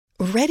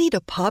Ready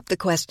to pop the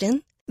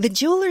question? The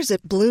jewelers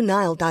at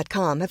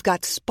BlueNile.com have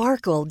got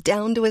sparkle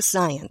down to a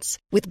science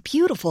with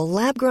beautiful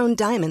lab-grown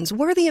diamonds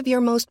worthy of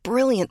your most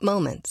brilliant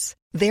moments.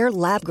 Their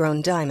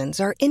lab-grown diamonds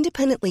are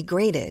independently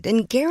graded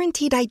and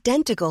guaranteed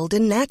identical to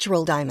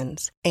natural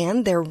diamonds,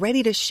 and they're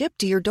ready to ship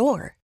to your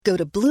door. Go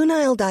to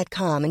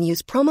BlueNile.com and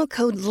use promo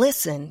code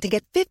LISTEN to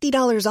get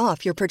 $50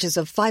 off your purchase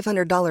of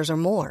 $500 or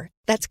more.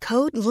 That's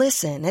code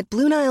LISTEN at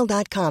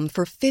BlueNile.com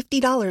for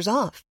 $50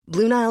 off.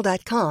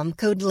 BlueNile.com,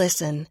 code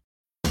LISTEN.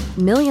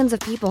 Millions of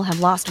people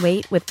have lost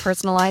weight with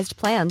personalized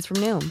plans from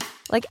Noom.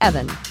 Like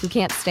Evan, who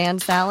can't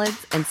stand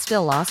salads and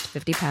still lost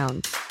 50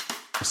 pounds.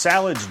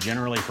 Salads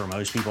generally for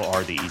most people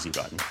are the easy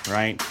button,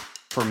 right?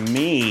 For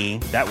me,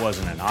 that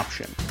wasn't an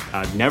option.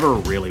 I never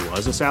really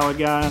was a salad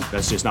guy.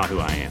 That's just not who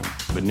I am.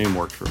 But Noom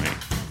worked for me.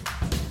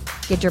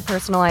 Get your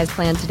personalized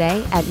plan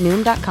today at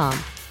Noom.com.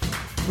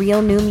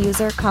 Real Noom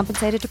user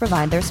compensated to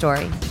provide their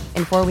story.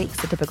 In 4 weeks,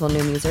 the typical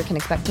Noom user can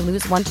expect to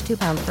lose 1 to 2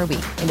 pounds per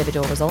week.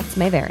 Individual results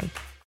may vary.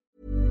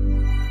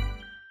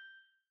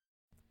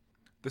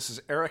 This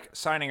is Eric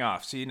signing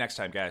off. See you next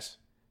time, guys.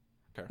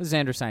 Okay. This is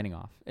Andrew signing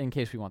off, in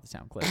case we want the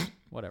sound clip.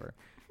 Whatever.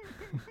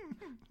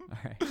 All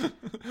right.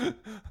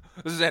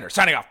 This is Andrew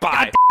signing off.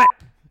 Bye.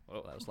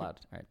 Oh, that was loud.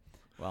 All right.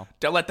 Well,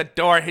 don't let the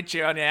door hit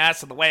you on the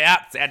ass on the way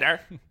out, Xander.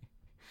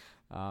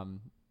 All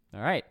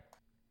right.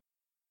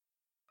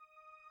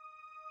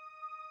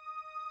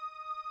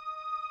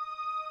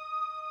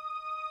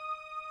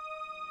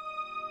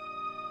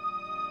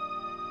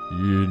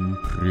 In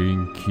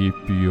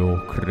principio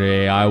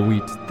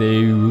creavit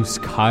Deus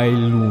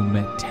caelum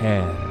et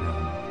terram.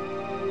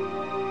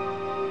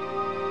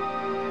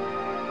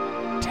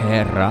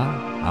 Terra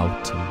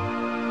autem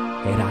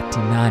erat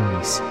in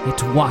annis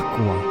et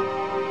vacua,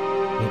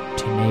 et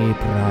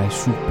tenebrae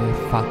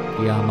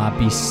superfaciam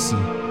abyssi,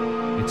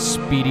 et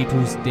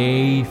spiritus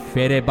Dei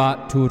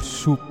ferebatur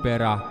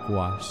super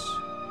aquas.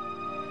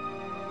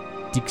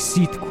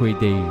 Dixitque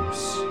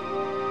Deus,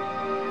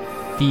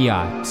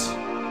 fiat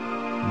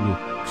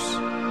lux,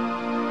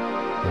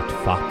 et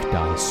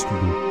facta est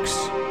lux.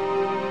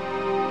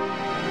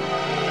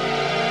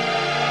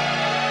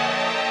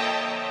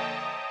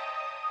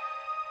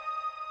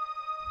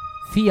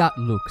 Fiat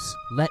lux,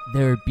 let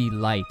there be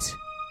light.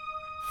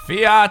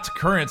 Fiat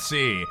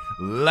currency,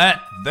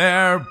 let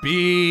there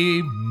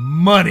be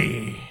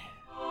money.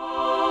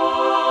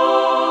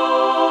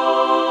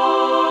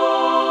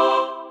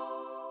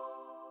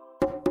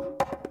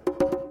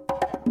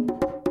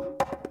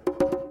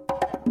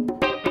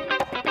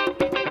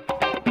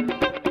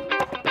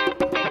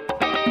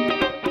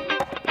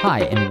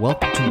 Hi, and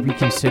welcome to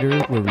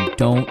Reconsider, where we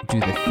don't do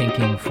the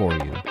thinking for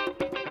you.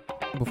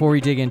 Before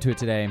we dig into it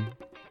today,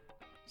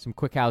 some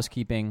quick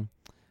housekeeping.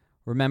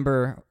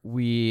 Remember,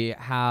 we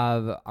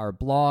have our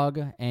blog,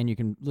 and you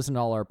can listen to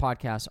all our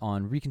podcasts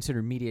on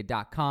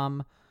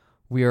reconsidermedia.com.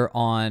 We are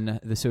on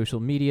the social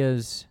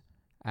medias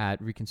at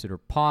Reconsider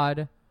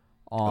Pod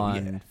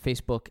on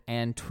Facebook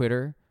and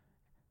Twitter.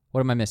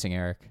 What am I missing,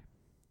 Eric?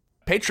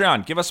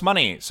 Patreon. Give us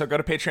money. So go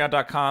to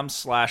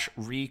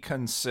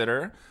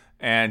patreon.com/reconsider.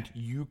 And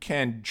you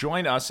can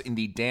join us in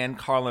the Dan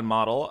Carlin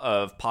model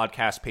of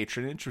podcast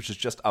patronage, which is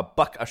just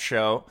 $1 a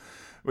show,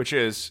 which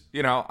is,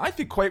 I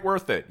think quite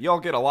worth it. Y'all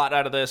get a lot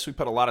out of this. We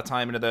put a lot of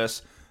time into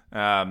this,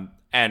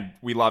 and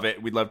we love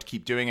it. We'd love to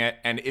keep doing it.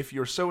 And if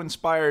you're so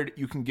inspired,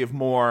 you can give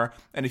more.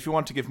 And if you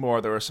want to give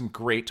more, there are some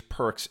great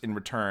perks in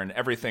return.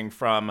 Everything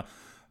from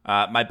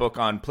my book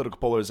on political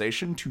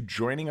polarization to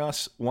joining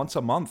us once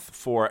a month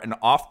for an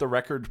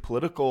off-the-record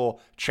political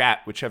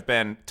chat, which have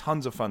been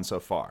tons of fun so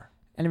far.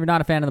 And if you're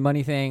not a fan of the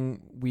money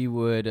thing, we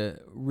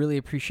would really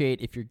appreciate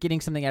if you're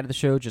getting something out of the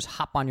show, just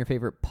hop on your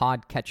favorite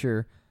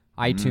podcatcher,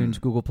 iTunes,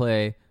 Google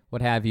Play,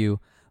 what have you.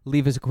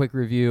 Leave us a quick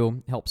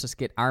review. Helps us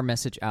get our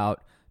message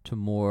out to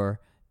more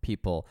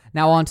people.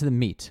 Now on to the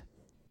meat.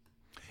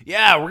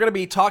 Yeah, we're going to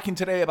be talking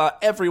today about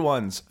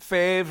everyone's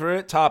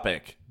favorite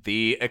topic,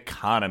 the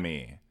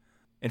economy.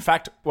 In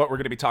fact, what we're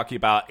going to be talking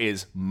about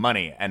is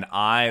money, and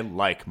I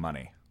like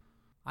money.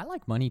 I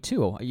like money,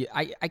 too.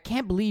 I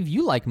can't believe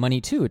you like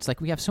money, too. It's like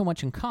we have so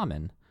much in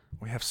common.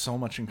 We have so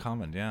much in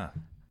common, yeah.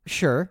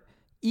 Sure.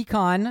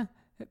 Econ,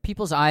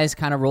 people's eyes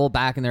kind of roll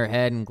back in their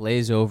head and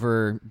glaze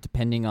over,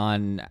 depending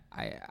on,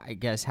 I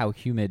guess, how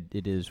humid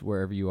it is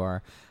wherever you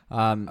are.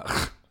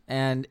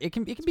 And it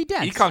can be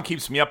dense. Econ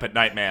keeps me up at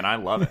night, man. I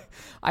love it.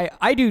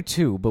 I do,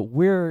 too, but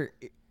we're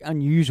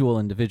unusual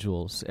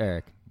individuals,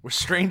 Eric. We're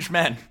strange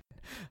men.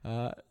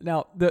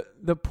 Now,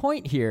 the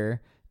point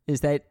here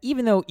is that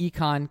even though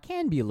econ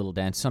can be a little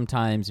dense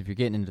sometimes if you're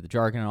getting into the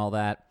jargon and all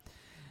that,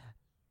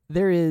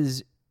 there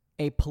is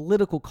a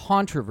political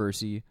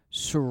controversy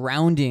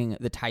surrounding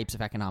the types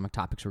of economic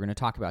topics we're going to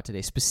talk about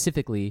today,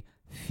 specifically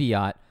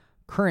fiat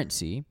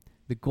currency,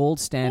 the gold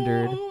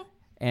standard,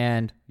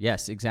 and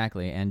yes,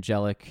 exactly,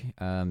 angelic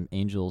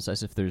angels,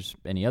 as if there's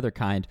any other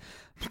kind,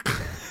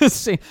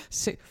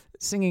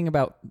 singing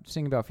about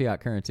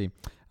fiat currency.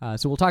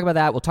 So we'll talk about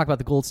that. We'll talk about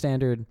the gold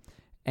standard,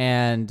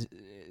 and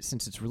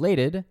since it's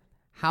related,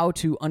 how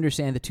to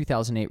understand the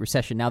 2008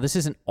 recession. Now, this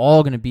isn't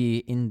all going to be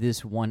in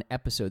this one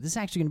episode. This is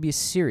actually going to be a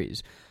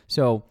series.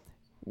 So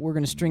we're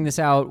going to string this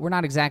out. We're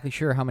not exactly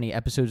sure how many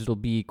episodes it'll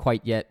be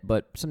quite yet,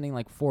 but something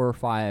like 4 or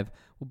 5.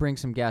 We'll bring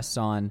some guests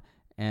on,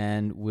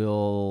 and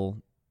we'll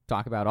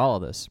talk about all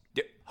of this.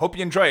 Yeah, hope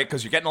you enjoy it,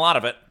 because you're getting a lot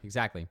of it.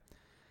 Exactly.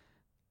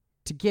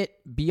 To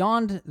get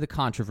beyond the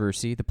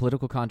controversy, the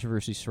political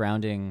controversy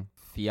surrounding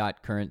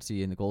fiat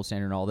currency and the gold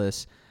standard and all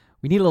this,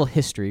 we need a little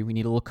history, we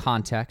need a little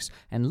context,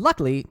 and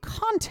luckily,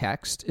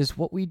 context is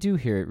what we do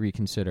here at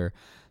Reconsider.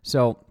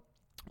 So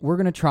we're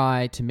going to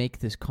try to make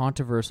this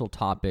controversial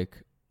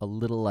topic a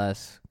little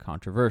less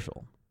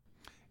controversial.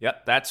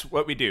 Yep, that's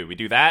what we do. We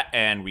do that,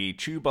 and we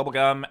chew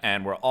bubblegum,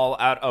 and we're all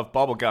out of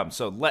bubblegum.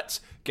 So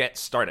let's get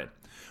started.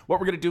 What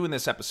we're going to do in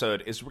this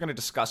episode is we're going to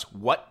discuss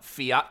what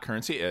fiat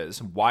currency is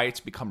and why it's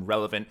become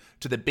relevant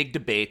to the big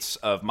debates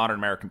of modern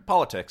American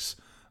politics.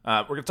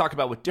 We're going to talk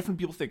about what different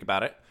people think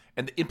about it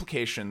and the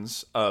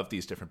implications of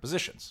these different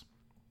positions.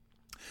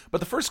 But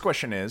the first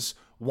question is,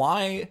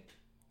 why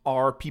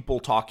are people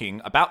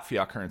talking about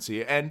fiat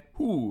currency, and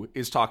who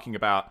is talking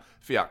about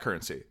fiat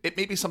currency? It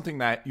may be something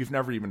that you've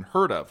never even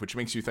heard of, which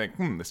makes you think,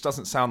 this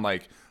doesn't sound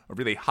like a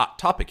really hot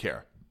topic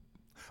here.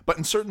 But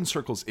in certain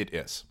circles, it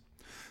is.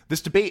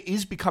 This debate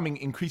is becoming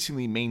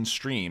increasingly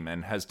mainstream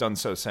and has done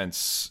so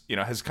since,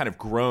 has kind of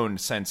grown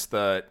since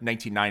the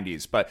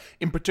 1990s. But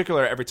in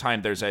particular, every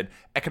time there's an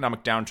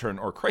economic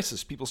downturn or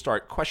crisis, people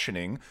start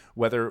questioning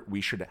whether we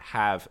should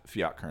have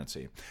fiat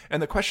currency.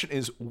 And the question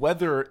is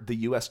whether the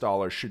US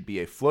dollar should be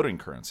a floating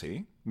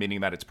currency, meaning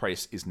that its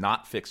price is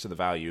not fixed to the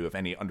value of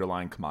any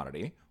underlying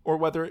commodity, or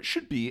whether it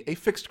should be a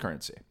fixed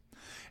currency.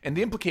 And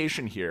the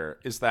implication here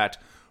is that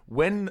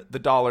when the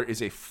dollar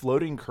is a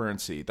floating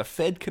currency, the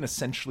Fed can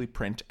essentially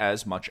print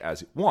as much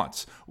as it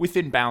wants,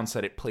 within bounds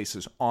that it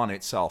places on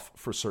itself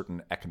for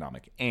certain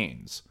economic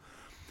aims.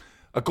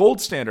 A gold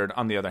standard,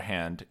 on the other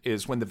hand,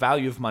 is when the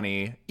value of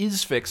money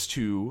is fixed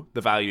to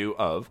the value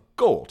of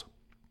gold.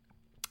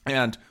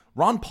 And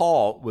Ron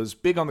Paul was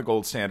big on the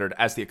gold standard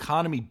as the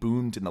economy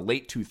boomed in the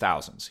late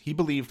 2000s. He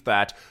believed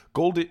that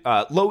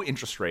low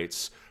interest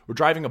rates were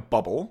driving a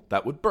bubble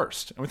that would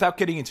burst. And without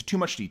getting into too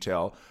much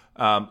detail,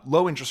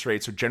 low interest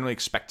rates are generally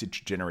expected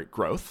to generate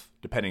growth,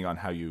 depending on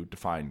how you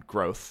define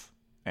growth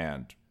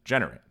and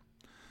generate.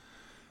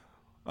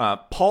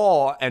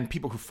 Paul and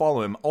people who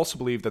follow him also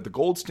believe that the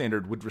gold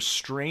standard would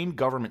restrain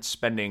government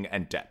spending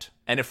and debt.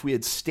 And if we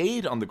had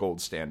stayed on the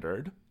gold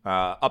standard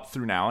up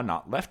through now and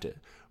not left it,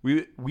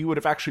 we would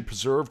have actually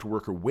preserved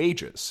worker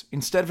wages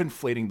instead of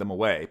inflating them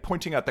away,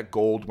 pointing out that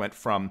gold went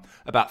from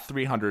about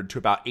 $300 to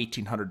about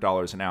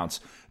 $1,800 an ounce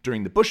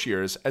during the Bush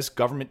years as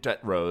government debt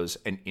rose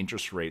and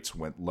interest rates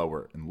went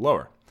lower and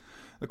lower.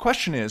 The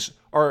question is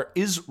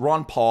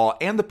Ron Paul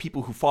and the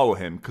people who follow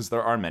him, because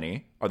there are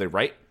many, are they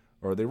right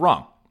or are they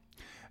wrong?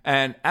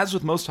 And as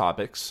with most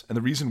topics, and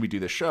the reason we do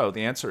this show,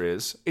 the answer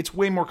is it's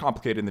way more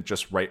complicated than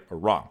just right or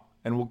wrong.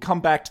 And we'll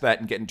come back to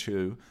that and get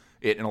into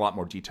it in a lot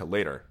more detail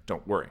later.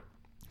 Don't worry.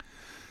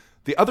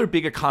 The other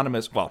big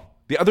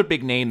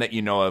name that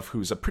you know of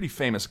who's a pretty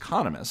famous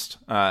economist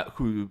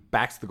who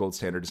backs the gold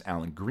standard is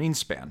Alan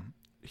Greenspan.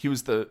 He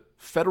was the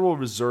Federal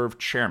Reserve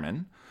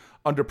chairman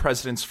under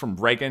presidents from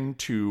Reagan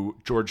to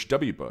George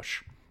W.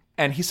 Bush.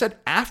 And he said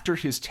after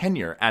his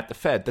tenure at the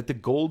Fed that the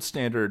gold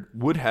standard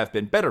would have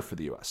been better for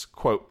the U.S.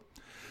 Quote,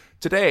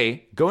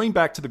 "Today, going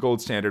back to the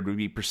gold standard would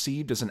be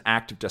perceived as an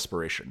act of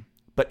desperation.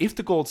 But if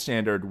the gold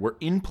standard were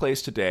in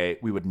place today,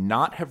 we would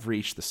not have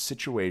reached the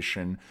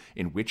situation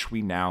in which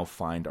we now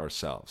find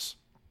ourselves."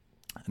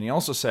 And he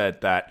also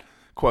said that,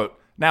 quote,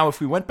 "Now,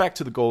 if we went back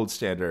to the gold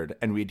standard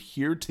and we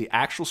adhered to the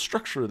actual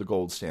structure of the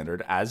gold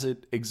standard as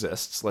it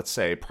exists, let's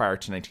say prior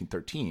to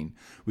 1913,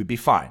 we'd be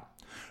fine.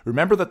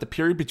 Remember that the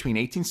period between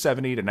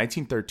 1870 to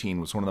 1913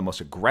 was one of the most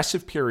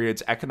aggressive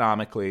periods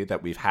economically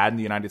that we've had in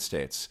the United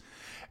States,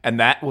 and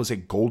that was a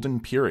golden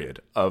period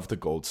of the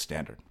gold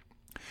standard."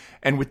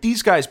 And with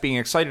these guys being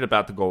excited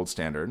about the gold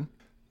standard,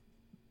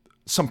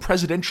 some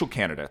presidential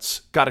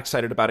candidates got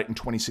excited about it in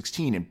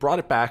 2016 and brought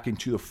it back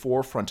into the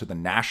forefront of the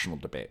national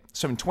debate.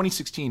 So in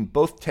 2016,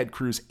 both Ted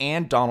Cruz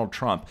and Donald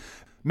Trump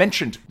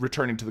mentioned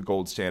returning to the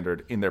gold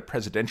standard in their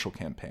presidential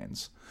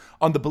campaigns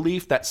on the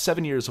belief that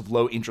 7 years of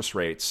low interest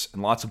rates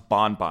and lots of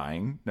bond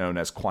buying, known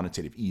as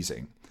quantitative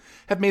easing,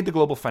 have made the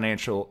global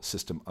financial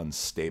system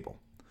unstable.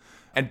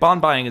 And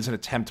bond buying is an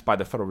attempt by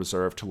the Federal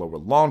Reserve to lower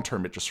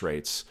long-term interest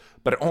rates,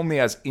 but it only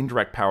has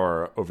indirect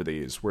power over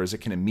these, whereas it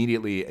can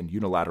immediately and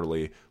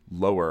unilaterally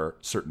lower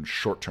certain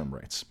short-term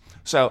rates.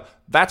 So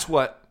that's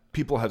what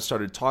people have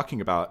started talking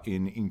about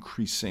in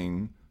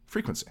increasing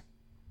frequency.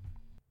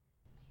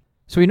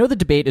 So we know the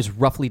debate is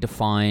roughly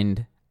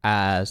defined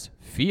as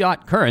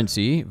fiat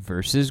currency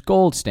versus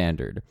gold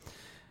standard.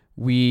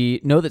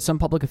 We know that some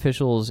public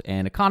officials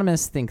and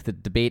economists think the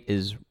debate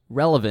is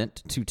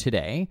relevant to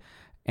today.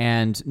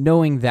 And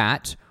knowing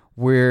that,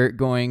 we're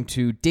going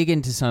to dig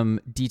into some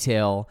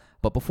detail.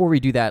 But before we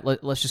do that,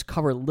 let's just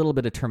cover a little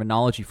bit of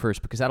terminology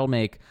first, because that'll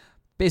make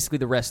basically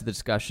the rest of the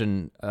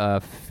discussion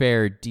a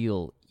fair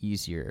deal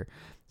easier.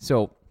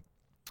 So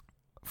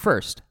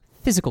first,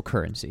 physical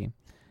currency.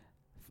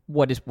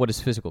 What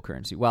is physical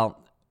currency? Well,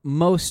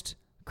 most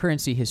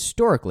currency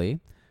historically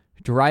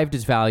derived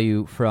its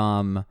value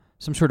from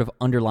some sort of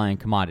underlying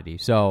commodity.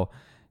 So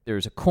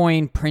there's a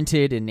coin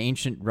printed in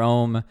ancient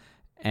Rome,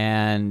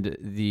 and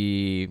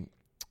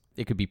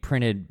it could be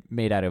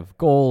made out of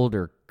gold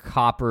or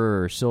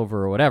copper or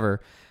silver or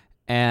whatever,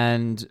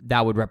 and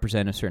that would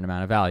represent a certain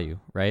amount of value,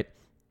 right?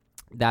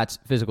 That's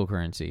physical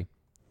currency.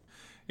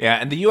 Yeah,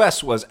 and the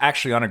U.S. was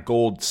actually on a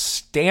gold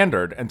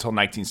standard until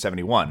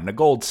 1971. And a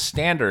gold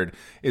standard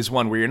is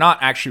one where you're not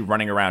actually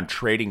running around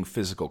trading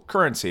physical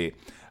currency,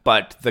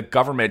 but the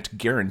government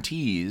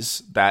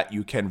guarantees that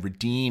you can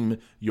redeem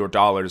your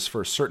dollars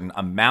for a certain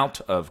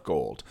amount of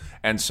gold.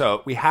 And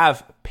so we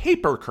have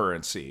paper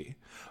currency,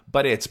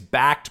 but it's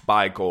backed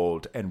by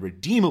gold and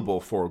redeemable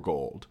for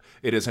gold.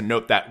 It is a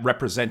note that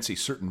represents a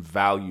certain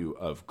value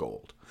of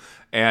gold.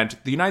 And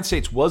the United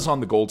States was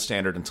on the gold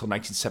standard until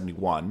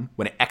 1971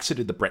 when it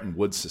exited the Bretton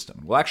Woods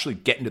system. We'll actually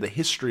get into the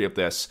history of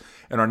this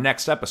in our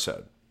next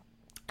episode.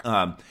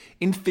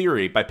 In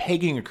theory, by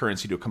pegging a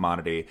currency to a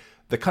commodity,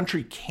 the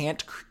country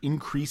can't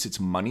increase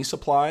its money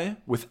supply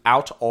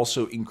without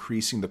also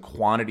increasing the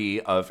quantity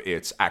of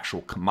its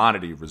actual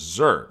commodity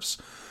reserves.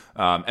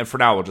 And for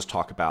now, we'll just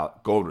talk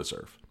about gold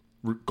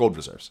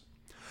reserves.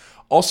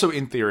 Also,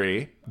 in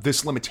theory,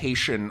 this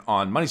limitation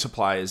on money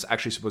supply is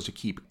actually supposed to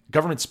keep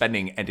government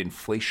spending and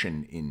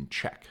inflation in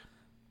check.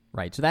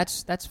 Right. So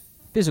that's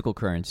physical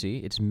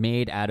currency. It's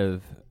made out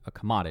of a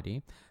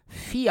commodity.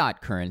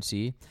 Fiat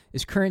currency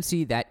is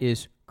currency that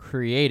is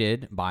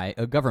created by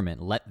a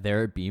government. Let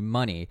there be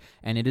money.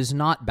 And it is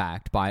not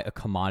backed by a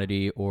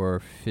commodity or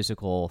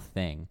physical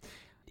thing.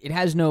 It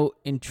has no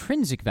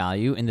intrinsic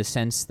value in the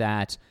sense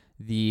that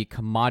the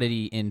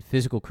commodity in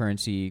physical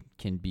currency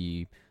can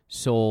be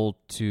sold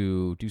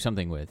to do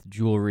something with,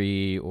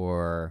 jewelry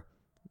or,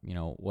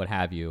 what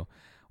have you.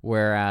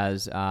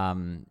 Whereas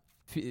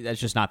that's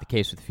just not the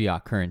case with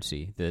fiat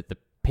currency. The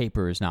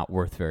paper is not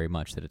worth very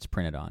much that it's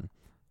printed on.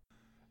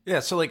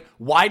 Yeah, so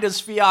why does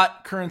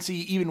fiat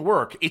currency even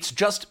work? It's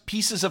just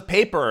pieces of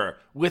paper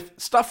with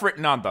stuff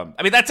written on them.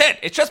 I mean, that's it.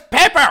 It's just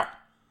paper.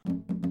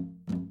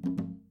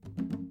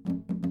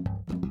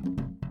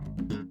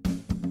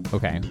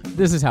 Okay,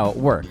 this is how it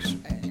works.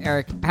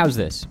 Eric, how's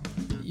this?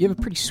 You have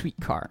a pretty sweet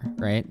car,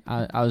 right?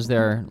 I was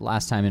there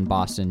last time in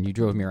Boston. You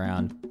drove me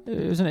around.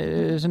 It was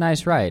a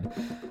nice ride.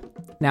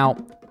 Now,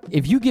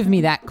 if you give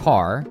me that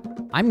car,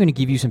 I'm going to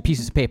give you some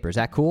pieces of paper. Is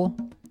that cool?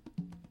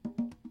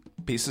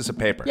 Pieces of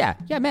paper. Yeah,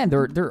 man.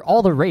 They're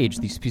all the rage.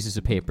 These pieces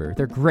of paper.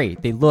 They're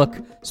great. They look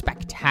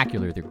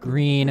spectacular. They're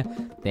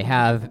green. They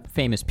have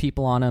famous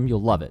people on them.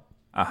 You'll love it.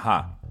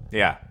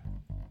 Yeah.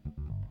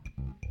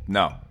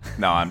 No.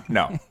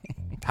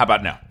 How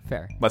about no?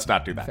 Fair. Let's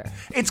not do that. Fair.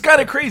 It's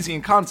kind of crazy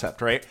in concept,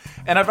 right?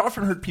 And I've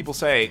often heard people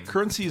say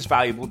currency is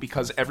valuable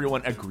because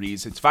everyone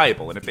agrees it's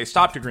valuable. And if they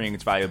stopped agreeing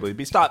it's valuable, it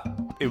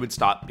would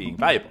stop being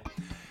valuable.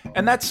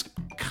 And that's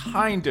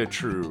kind of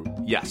true,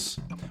 yes.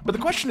 But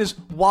the question is,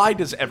 why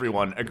does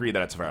everyone agree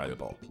that it's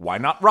valuable? Why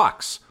not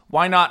rocks?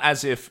 Why not,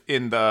 as if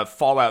in the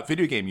Fallout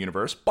video game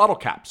universe, bottle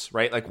caps,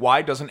 right?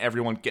 Why doesn't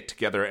everyone get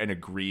together and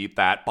agree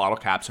that bottle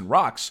caps and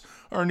rocks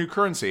are a new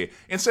currency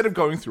instead of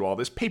going through all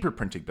this paper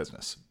printing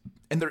business?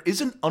 And there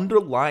is an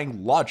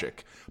underlying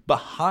logic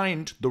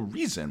behind the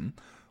reason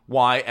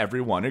why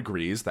everyone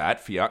agrees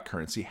that fiat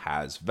currency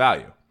has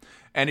value.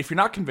 And if you're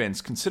not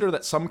convinced, consider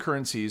that some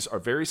currencies are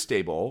very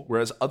stable,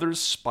 whereas others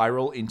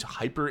spiral into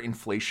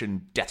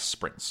hyperinflation death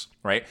sprints,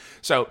 right?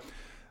 So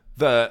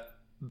the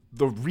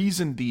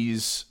reason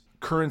these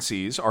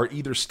currencies are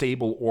either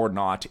stable or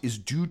not is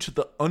due to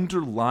the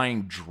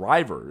underlying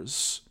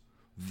drivers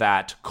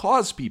that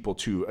cause people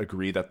to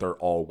agree that they're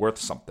all worth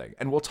something.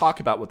 And we'll talk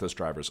about what those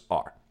drivers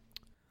are.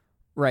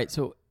 Right.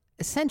 So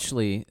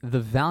essentially,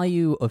 the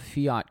value of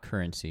fiat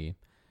currency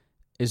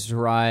is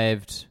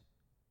derived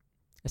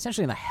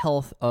essentially in the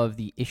health of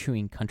the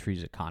issuing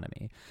country's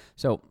economy.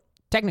 So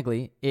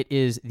technically, it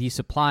is the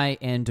supply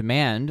and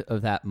demand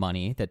of that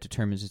money that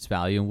determines its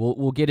value. And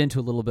we'll get into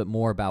a little bit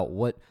more about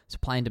what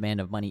supply and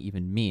demand of money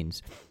even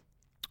means.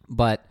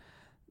 But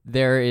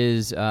there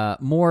is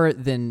more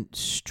than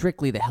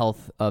strictly the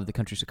health of the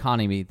country's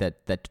economy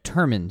that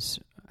determines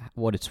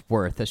what it's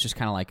worth. That's just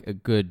kind of like a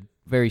good,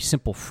 very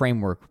simple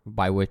framework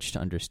by which to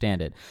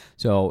understand it.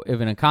 So if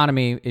an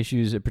economy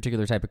issues a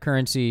particular type of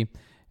currency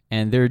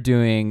and they're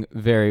doing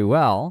very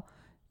well,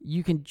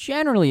 you can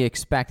generally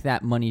expect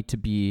that money to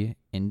be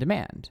in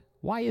demand.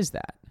 Why is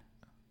that?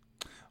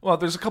 Well,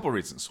 there's a couple of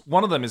reasons.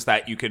 One of them is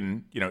that you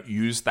can,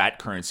 use that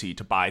currency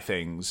to buy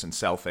things and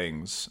sell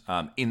things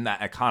in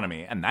that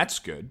economy, and that's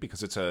good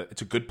because it's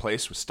a good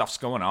place where stuff's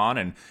going on.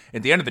 And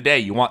at the end of the day,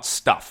 you want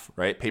stuff,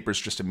 right? Paper's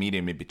just a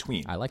medium in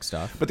between. I like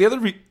stuff. But the other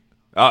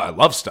I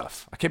love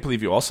stuff. I can't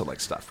believe you also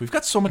like stuff. We've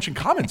got so much in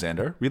common,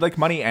 Xander. We like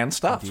money and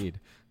stuff. Indeed.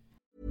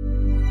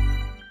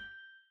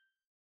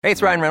 Hey,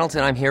 it's Ryan Reynolds,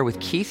 and I'm here with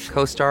Keith,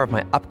 co-star of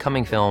my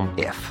upcoming film,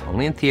 If,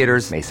 only in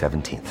theaters May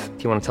 17th.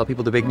 Do you want to tell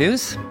people the big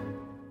news?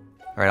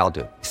 All right, I'll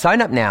do it.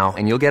 Sign up now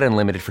and you'll get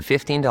unlimited for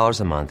 $15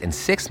 a month and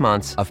 6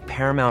 months of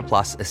Paramount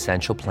Plus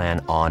Essential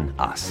Plan on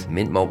us.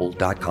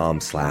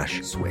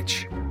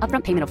 MintMobile.com/switch.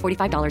 Upfront payment of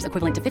 $45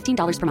 equivalent to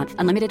 $15 per month.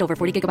 Unlimited over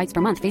 40 gigabytes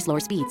per month. Face lower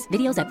speeds.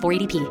 Videos at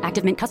 480p.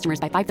 Active Mint customers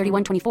by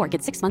 531.24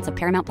 get 6 months of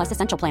Paramount Plus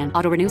Essential Plan.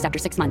 Auto renews after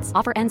 6 months.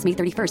 Offer ends May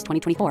 31st,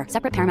 2024.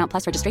 Separate Paramount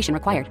Plus registration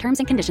required. Terms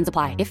and conditions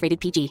apply if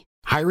rated PG.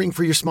 Hiring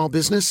for your small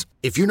business?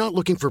 If you're not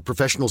looking for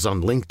professionals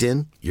on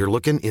LinkedIn, you're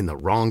looking in the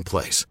wrong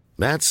place.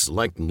 That's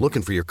like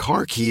looking for your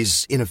car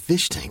keys in a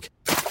fish tank.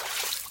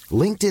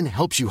 LinkedIn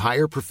helps you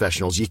hire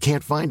professionals you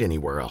can't find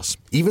anywhere else,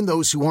 even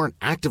those who aren't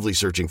actively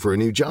searching for a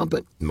new job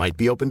but might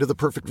be open to the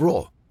perfect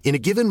role. In a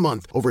given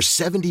month, over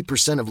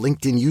 70% of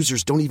LinkedIn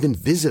users don't even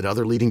visit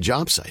other leading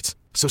job sites.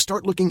 So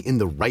start looking in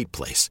the right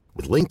place.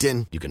 With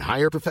LinkedIn, you can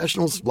hire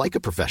professionals like a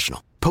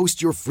professional.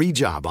 Post your free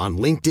job on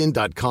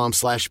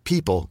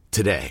linkedin.com/people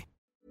today.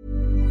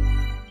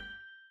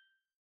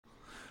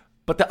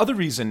 But the other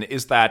reason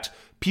is that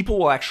people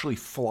will actually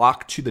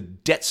flock to the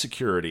debt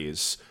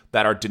securities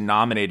that are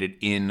denominated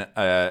in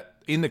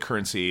the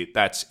currency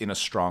that's in a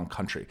strong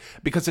country,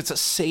 because it's a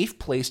safe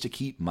place to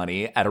keep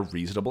money at a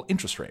reasonable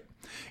interest rate.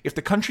 If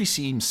the country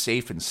seems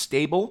safe and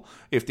stable,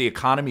 if the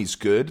economy's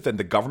good, then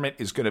the government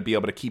is going to be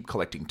able to keep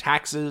collecting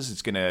taxes.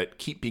 It's going to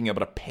keep being able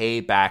to pay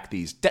back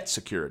these debt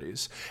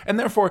securities. And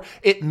therefore,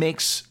 it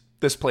makes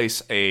this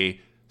place a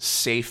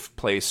safe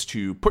place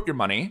to put your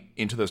money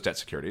into those debt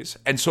securities.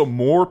 And so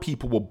more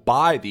people will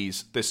buy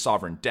this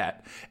sovereign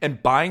debt.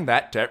 And buying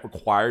that debt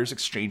requires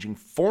exchanging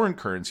foreign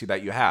currency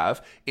that you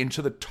have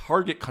into the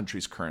target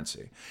country's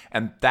currency.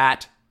 And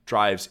that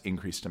drives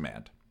increased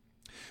demand.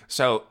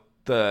 So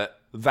the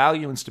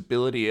value and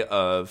stability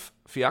of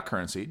fiat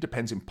currency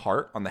depends in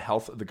part on the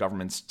health of the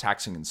government's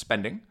taxing and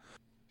spending.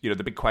 You know,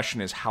 the big question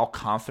is, how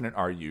confident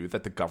are you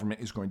that the government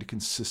is going to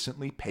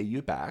consistently pay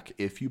you back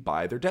if you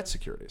buy their debt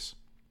securities?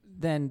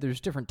 Then there's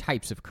different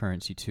types of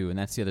currency too, and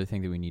that's the other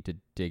thing that we need to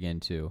dig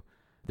into.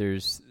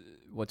 There's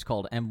what's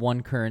called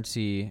M1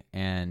 currency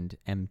and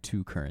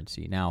M2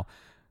 currency. Now,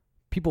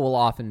 people will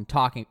often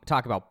talk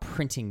about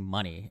printing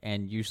money,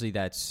 and usually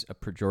that's a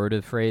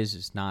pejorative phrase.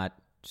 It's not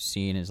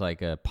seen as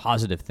like a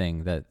positive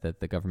thing that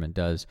the government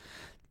does.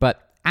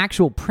 But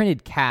actual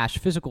printed cash,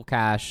 physical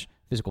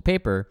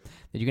paper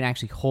that you can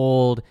actually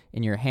hold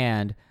in your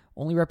hand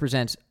only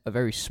represents a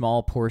very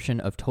small portion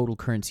of total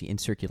currency in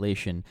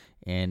circulation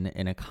in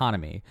an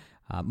economy.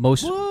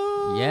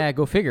 Yeah,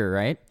 go figure,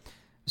 right?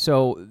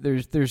 So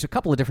there's a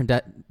couple of different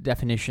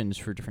definitions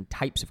for different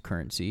types of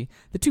currency.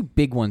 The two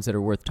big ones that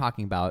are worth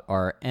talking about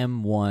are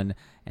M1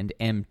 and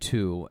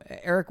M2.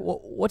 Eric,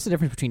 what's the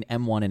difference between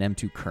M1 and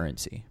M2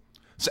 currency?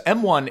 So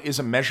M1 is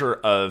a measure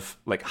of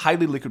like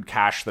highly liquid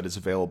cash that is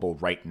available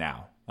right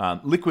now.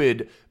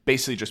 Liquid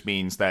basically just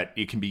means that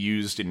it can be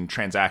used in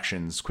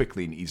transactions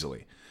quickly and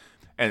easily.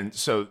 And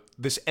so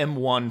this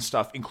M1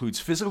 stuff includes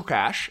physical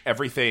cash,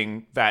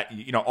 everything that,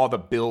 you know, all the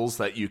bills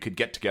that you could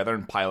get together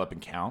and pile up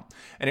and count.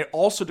 And it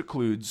also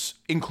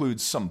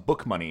includes some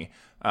book money,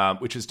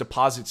 which is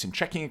deposits in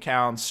checking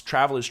accounts,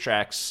 traveler's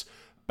checks,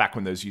 back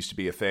when those used to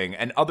be a thing,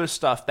 and other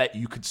stuff that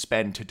you could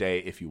spend today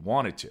if you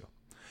wanted to.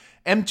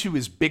 M2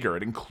 is bigger.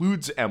 It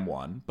includes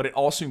M1, but it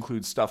also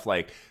includes stuff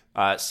like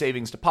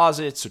savings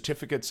deposits,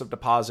 certificates of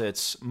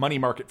deposits, money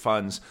market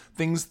funds,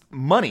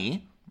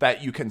 money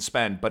that you can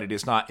spend, but it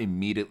is not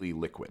immediately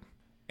liquid.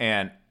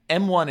 And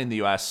M1 in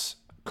the US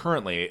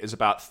currently is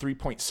about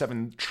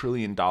 $3.7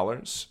 trillion,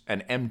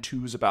 and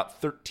M2 is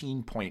about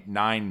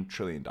 $13.9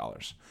 trillion.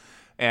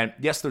 And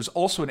yes, there's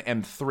also an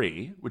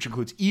M3, which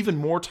includes even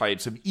more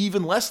types of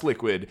even less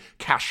liquid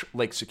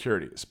cash-like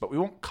securities, but we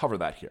won't cover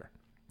that here.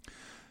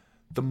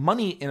 The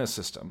money in a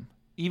system,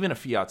 even a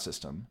fiat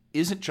system,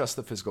 isn't just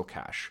the physical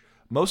cash.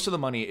 Most of the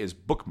money is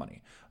book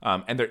money,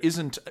 and there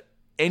isn't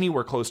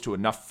anywhere close to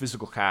enough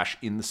physical cash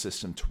in the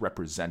system to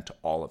represent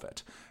all of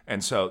it.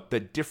 And so the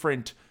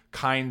different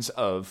kinds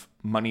of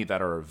money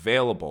that are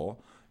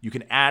available, you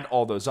can add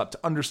all those up to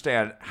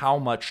understand how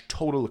much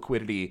total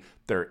liquidity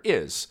there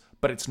is.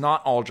 But it's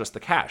not all just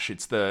the cash.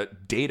 It's the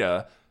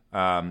data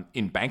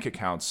in bank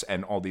accounts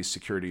and all these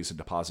securities and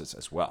deposits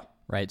as well.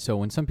 Right. So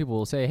when some people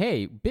will say,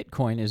 hey,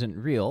 Bitcoin isn't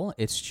real,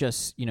 it's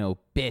just,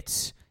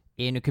 bits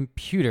in a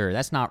computer.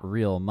 That's not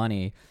real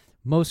money.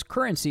 Most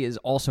currency is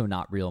also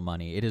not real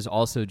money. It is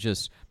also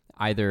just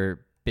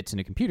either bits in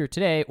a computer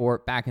today or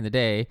back in the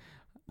day,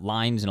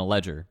 lines in a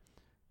ledger.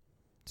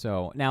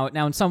 So now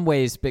in some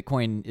ways,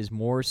 Bitcoin is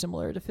more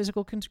similar to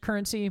physical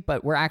currency,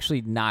 but we're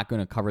actually not going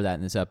to cover that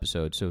in this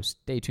episode. So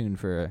stay tuned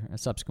for a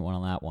subsequent one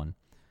on that one.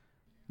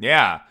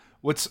 Yeah.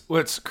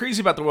 What's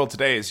crazy about the world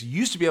today is you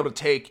used to be able to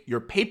take your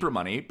paper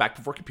money, back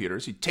before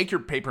computers, you take your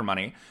paper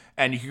money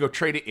and you could go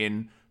trade it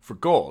in for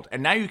gold.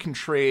 And now you can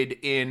trade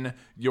in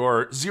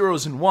your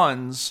zeros and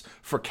ones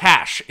for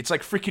cash. It's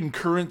like freaking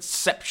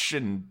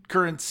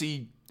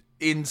currency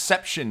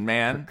inception,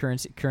 man.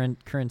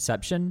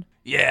 Currenception?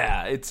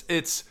 Yeah,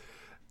 it's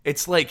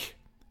like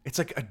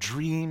a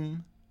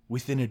dream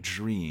within a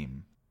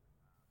dream.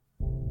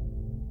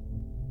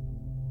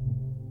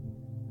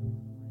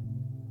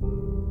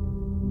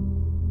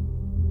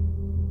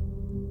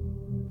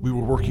 We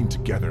were working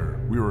together.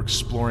 We were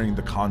exploring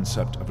the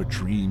concept of a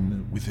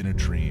dream within a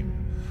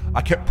dream.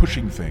 I kept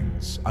pushing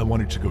things. I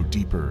wanted to go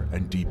deeper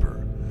and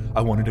deeper.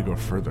 I wanted to go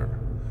further.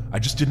 I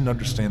just didn't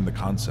understand the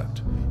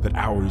concept that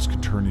hours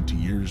could turn into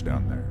years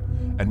down there.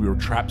 And we were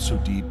trapped so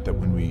deep that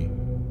when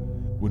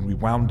we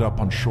wound up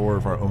on shore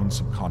of our own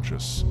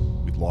subconscious,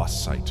 we'd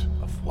lost sight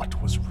of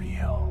what was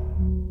real.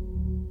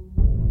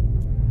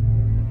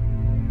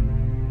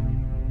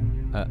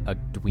 A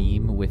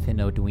dweem within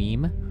a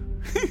dweem?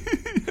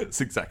 Yes,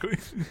 exactly.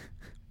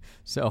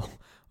 So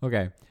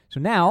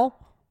now,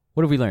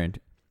 what have we learned?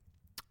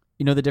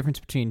 You know the difference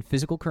between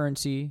physical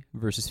currency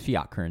versus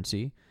fiat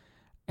currency,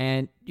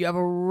 and you have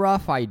a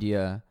rough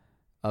idea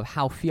of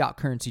how fiat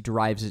currency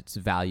derives its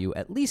value,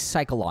 at least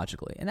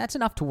psychologically, and that's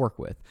enough to work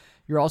with.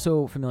 You're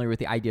also familiar with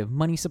the idea of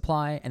money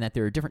supply and that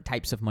there are different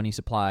types of money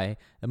supply,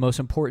 the most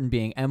important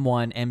being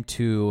M1,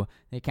 M2.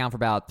 They account for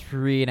about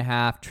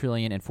 $3.5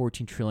 trillion and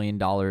 $14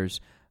 trillion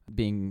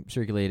being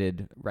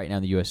circulated right now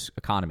in the U.S.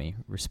 economy,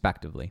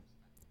 respectively.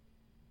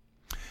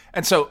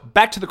 And so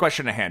back to the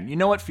question at hand. You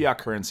know what fiat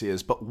currency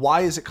is, but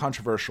why is it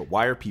controversial?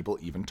 Why are people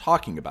even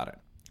talking about it?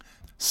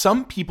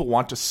 Some people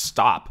want to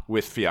stop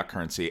with fiat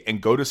currency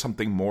and go to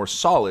something more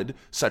solid,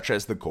 such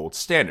as the gold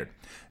standard.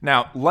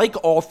 Now, like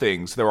all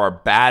things, there are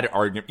bad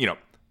arguments.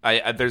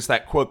 There's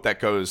that quote that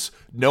goes,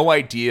 "No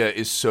idea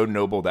is so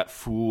noble that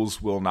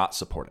fools will not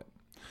support it,"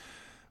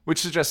 which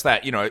suggests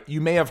that,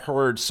 you may have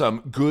heard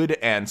some good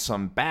and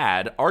some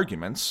bad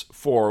arguments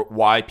for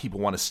why people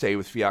want to stay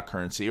with fiat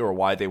currency or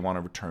why they want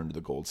to return to the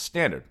gold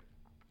standard.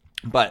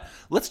 But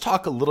let's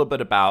talk a little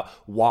bit about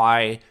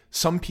why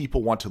some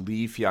people want to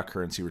leave fiat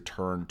currency,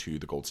 return to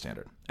the gold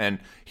standard. And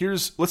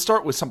let's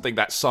start with something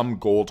that some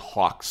gold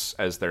hawks,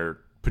 as they're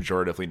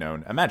pejoratively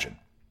known, imagine.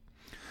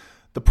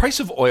 The price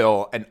of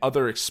oil and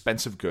other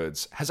expensive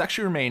goods has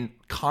actually remained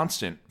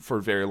constant for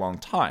a very long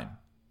time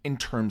in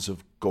terms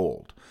of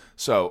gold.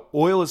 So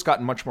oil has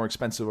gotten much more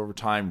expensive over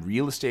time.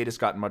 Real estate has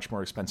gotten much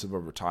more expensive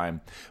over time.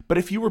 But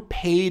if you were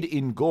paid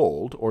in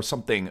gold or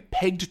something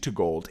pegged to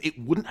gold, it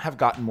wouldn't have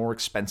gotten more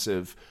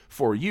expensive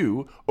for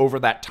you over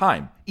that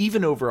time,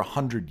 even over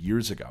 100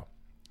 years ago.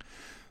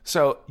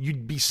 So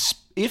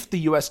if the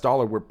US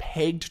dollar were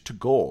pegged to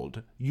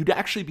gold, you'd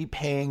actually be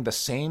paying the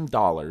same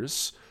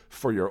dollars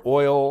for your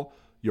oil,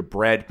 your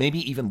bread, maybe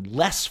even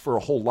less for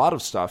a whole lot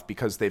of stuff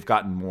because they've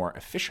gotten more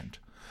efficient.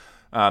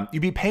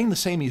 You'd be paying the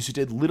same as you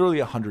did literally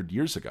 100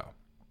 years ago.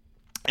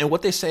 And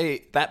what they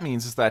say that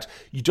means is that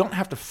you don't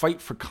have to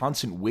fight for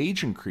constant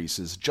wage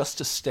increases just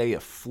to stay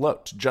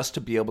afloat, just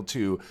to be able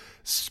to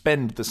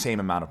spend the same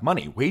amount of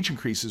money. Wage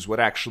increases would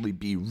actually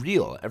be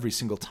real every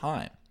single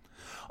time.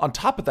 On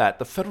top of that,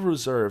 the Federal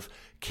Reserve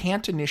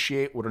can't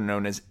initiate what are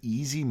known as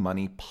easy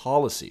money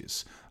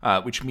policies,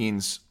 which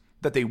means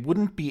that they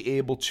wouldn't be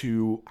able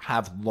to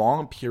have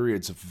long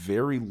periods of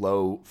very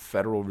low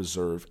Federal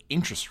Reserve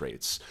interest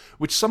rates,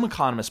 which some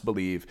economists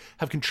believe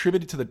have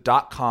contributed to the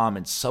dot-com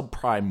and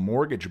subprime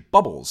mortgage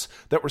bubbles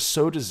that were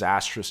so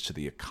disastrous to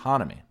the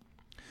economy.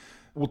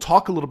 We'll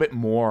talk a little bit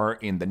more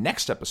in the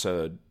next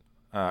episode,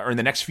 or in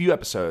the next few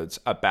episodes,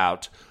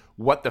 about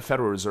what the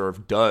Federal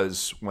Reserve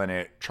does when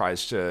it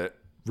tries to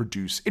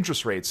reduce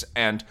interest rates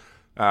and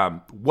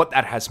what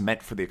that has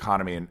meant for the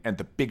economy and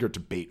the bigger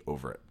debate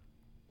over it.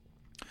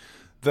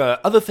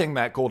 The other thing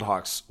that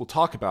Goldhawks will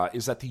talk about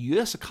is that the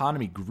U.S.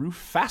 economy grew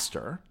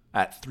faster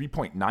at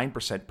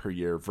 3.9% per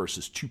year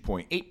versus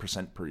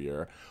 2.8% per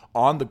year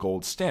on the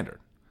gold standard.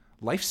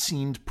 Life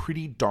seemed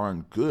pretty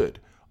darn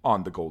good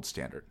on the gold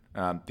standard.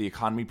 The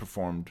economy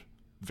performed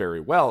very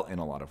well in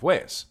a lot of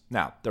ways.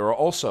 Now, there are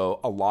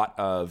also a lot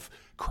of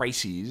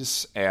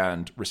crises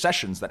and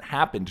recessions that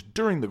happened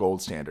during the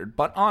gold standard,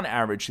 but on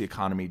average, the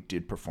economy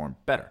did perform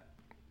better.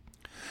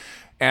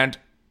 And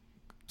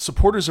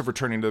supporters of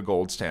returning to the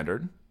gold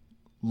standard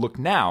look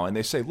now and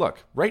they say,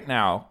 look, right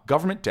now,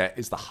 government debt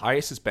is the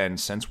highest it's been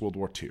since World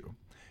War II,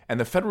 and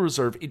the Federal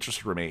Reserve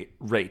interest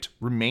rate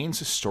remains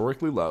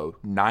historically low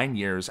 9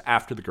 years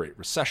after the Great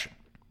Recession.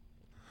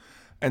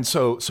 And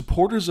so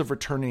supporters of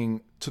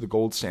returning to the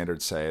gold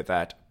standard say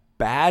that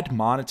bad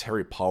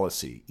monetary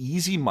policy,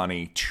 easy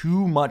money,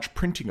 too much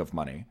printing of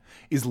money,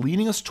 is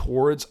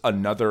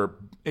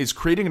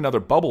creating another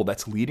bubble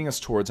that's leading us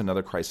towards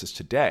another crisis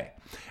today,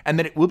 and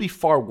that it will be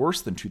far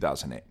worse than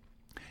 2008.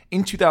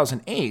 In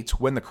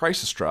 2008, when the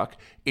crisis struck,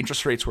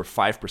 interest rates were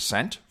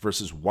 5%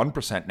 versus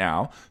 1%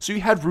 now, so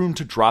you had room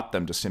to drop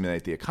them to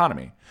stimulate the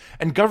economy.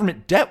 And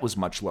government debt was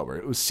much lower.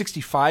 It was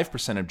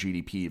 65% of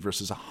GDP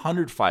versus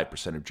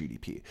 105% of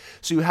GDP.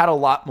 So you had a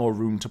lot more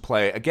room to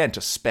play, again,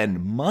 to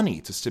spend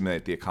money to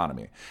stimulate the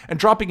economy. And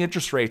dropping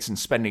interest rates and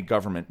spending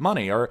government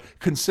money are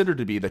considered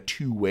to be the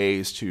two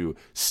ways to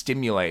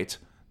stimulate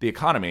the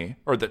economy,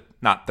 or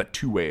not the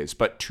two ways,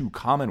 but two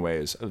common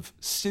ways of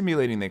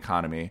stimulating the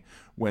economy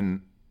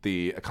when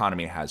the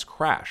economy has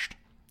crashed.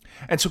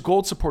 And so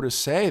gold supporters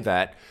say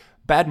that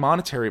bad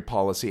monetary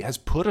policy has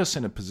put us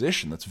in a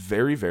position that's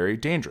very, very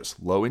dangerous.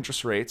 Low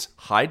interest rates,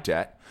 high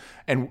debt,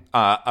 and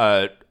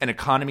an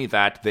economy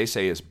that they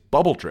say is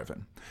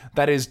bubble-driven,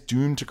 that is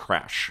doomed to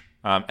crash.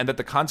 and that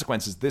the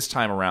consequences this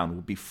time around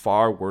will be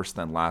far worse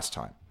than last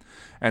time.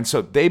 And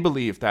so they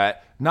believe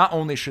that not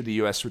only should the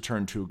U.S.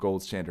 return to a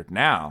gold standard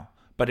now,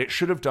 but it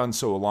should have done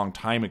so a long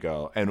time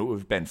ago, and it would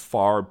have been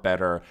far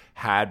better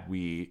had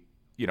we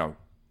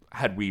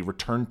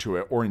returned to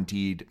it, or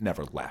indeed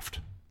never left.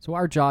 So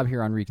our job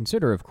here on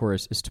Reconsider, of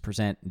course, is to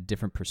present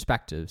different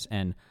perspectives.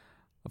 And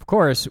of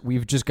course,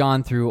 we've just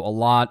gone through a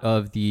lot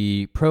of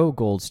the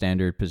pro-gold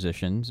standard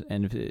positions,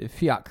 and if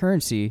fiat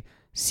currency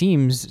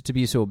seems to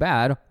be so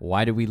bad,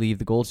 why did we leave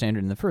the gold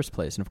standard in the first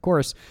place? And of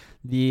course,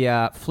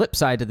 the flip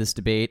side to this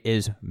debate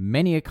is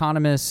many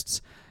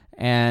economists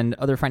and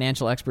other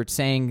financial experts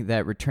saying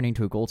that returning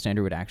to a gold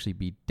standard would actually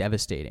be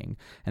devastating,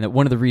 and that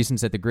one of the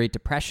reasons that the Great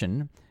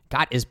Depression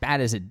got as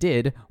bad as it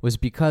did was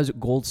because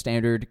gold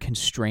standard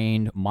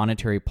constrained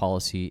monetary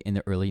policy in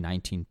the early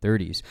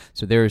 1930s.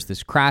 So there's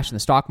this crash in the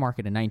stock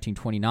market in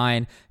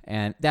 1929,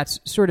 and that's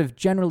sort of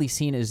generally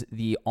seen as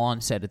the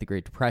onset of the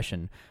Great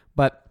Depression.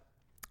 But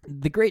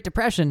the Great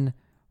Depression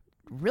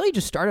really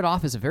just started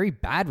off as a very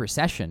bad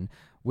recession,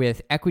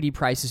 with equity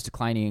prices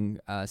declining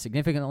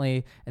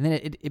significantly, and then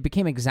it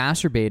became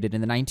exacerbated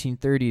in the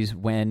 1930s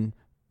when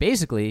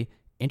basically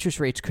interest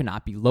rates could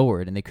not be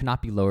lowered, and they could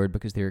not be lowered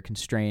because they were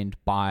constrained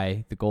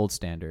by the gold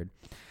standard.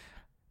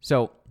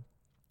 So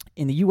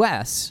in the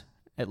U.S.,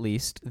 at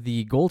least,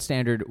 the gold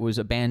standard was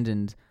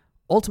abandoned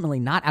ultimately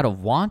not out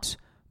of want,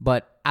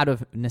 but out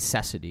of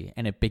necessity.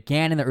 And it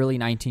began in the early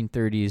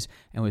 1930s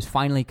and was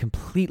finally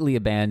completely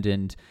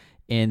abandoned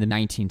in the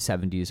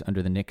 1970s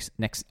under the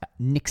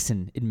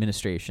Nixon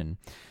administration.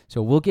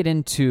 So we'll get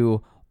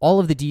into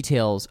all of the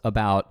details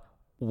about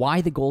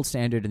why the gold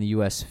standard in the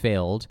U.S.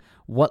 failed,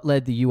 what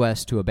led the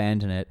U.S. to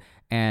abandon it,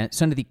 and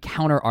some of the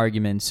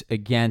counter-arguments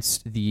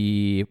against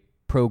the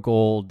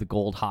pro-gold, the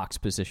gold hawks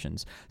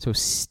positions. So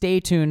stay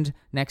tuned.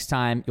 Next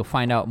time, you'll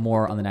find out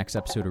more on the next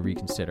episode of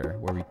Reconsider,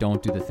 where we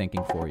don't do the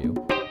thinking for you.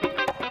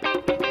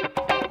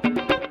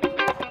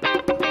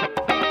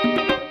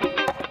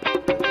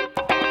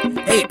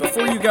 Hey,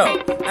 before you go,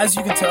 as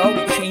you can tell,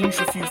 we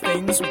changed a few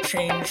things. We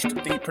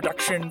changed the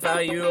production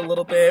value a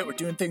little bit. We're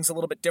doing things a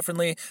little bit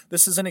differently.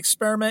 This is an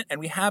experiment, and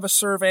we have a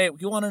survey.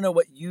 We want to know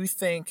what you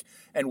think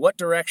and what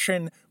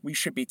direction we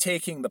should be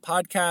taking the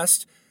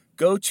podcast.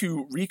 Go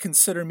to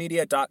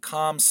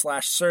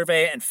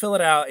reconsidermedia.com/survey and fill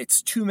it out.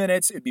 It's 2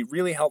 minutes. It'd be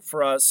really helpful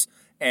for us.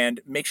 And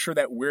make sure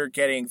that we're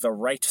getting the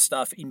right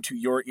stuff into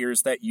your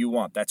ears that you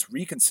want. That's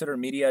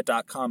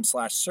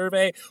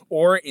reconsidermedia.com/survey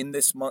or in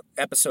this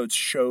episode's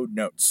show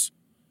notes.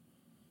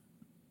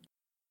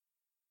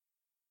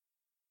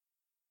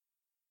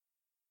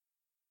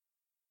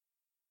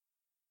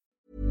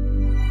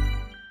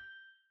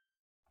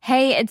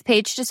 Hey, it's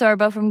Paige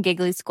DeSorbo from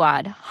Giggly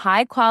Squad.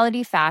 High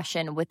quality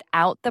fashion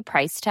without the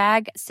price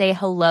tag. Say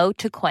hello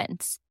to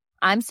Quince.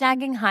 I'm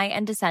snagging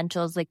high-end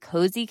essentials like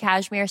cozy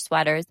cashmere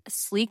sweaters,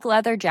 sleek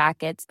leather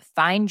jackets,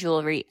 fine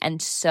jewelry,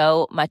 and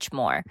so much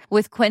more.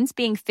 With Quince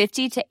being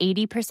 50 to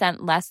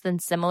 80% less than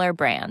similar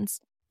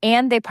brands.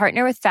 And they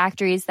partner with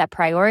factories that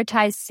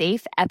prioritize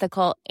safe,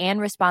 ethical, and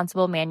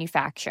responsible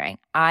manufacturing.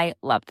 I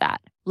love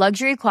that.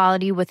 Luxury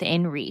quality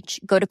within reach.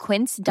 Go to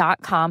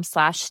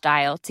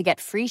quince.com/style to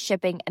get free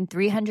shipping and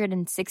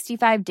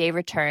 365-day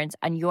returns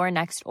on your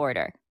next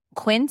order.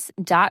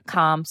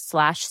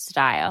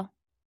 Quince.com/style.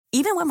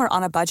 Even when we're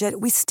on a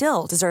budget, we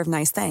still deserve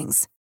nice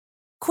things.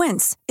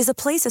 Quince is a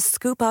place to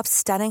scoop up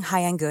stunning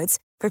high-end goods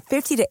for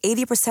 50 to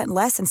 80%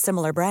 less than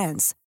similar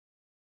brands.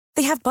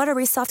 They have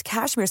buttery soft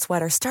cashmere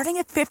sweaters starting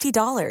at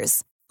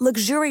 $50,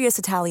 luxurious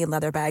Italian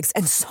leather bags,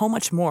 and so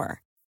much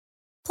more.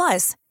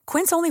 Plus,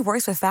 Quince only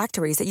works with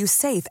factories that use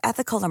safe,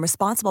 ethical, and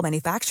responsible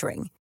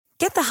manufacturing.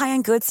 Get the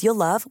high-end goods you'll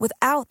love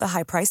without the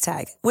high price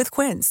tag with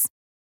Quince.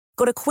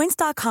 Go to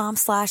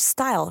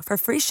quince.com/style for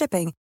free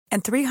shipping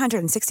and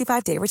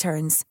 365-day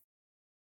returns.